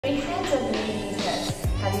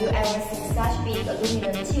100mm. Have you ever seen such big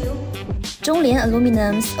aluminum tube? Zhonglian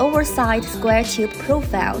Aluminum's oversized square tube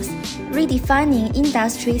profiles, redefining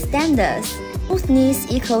industry standards.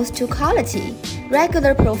 Smoothness equals to quality.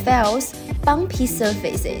 Regular profiles, bumpy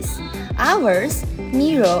surfaces. Ours,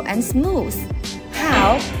 mirror and smooth.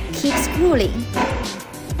 How? Keep scrolling.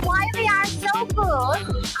 Why we are so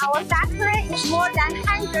good? Our factory is more than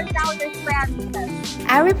 100,000 square meters.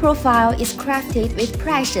 Every profile is crafted with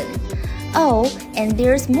passion. Oh, and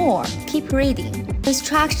there's more. Keep reading.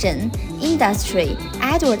 Construction, industry,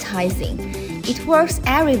 advertising. It works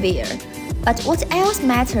everywhere. But what else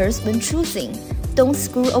matters when choosing? Don't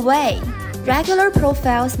screw away. Regular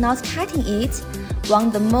profiles not cutting it.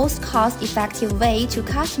 Want the most cost-effective way to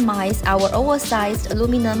customize our oversized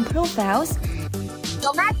aluminum profiles?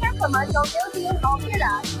 No matter commercial building or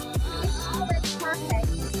villas,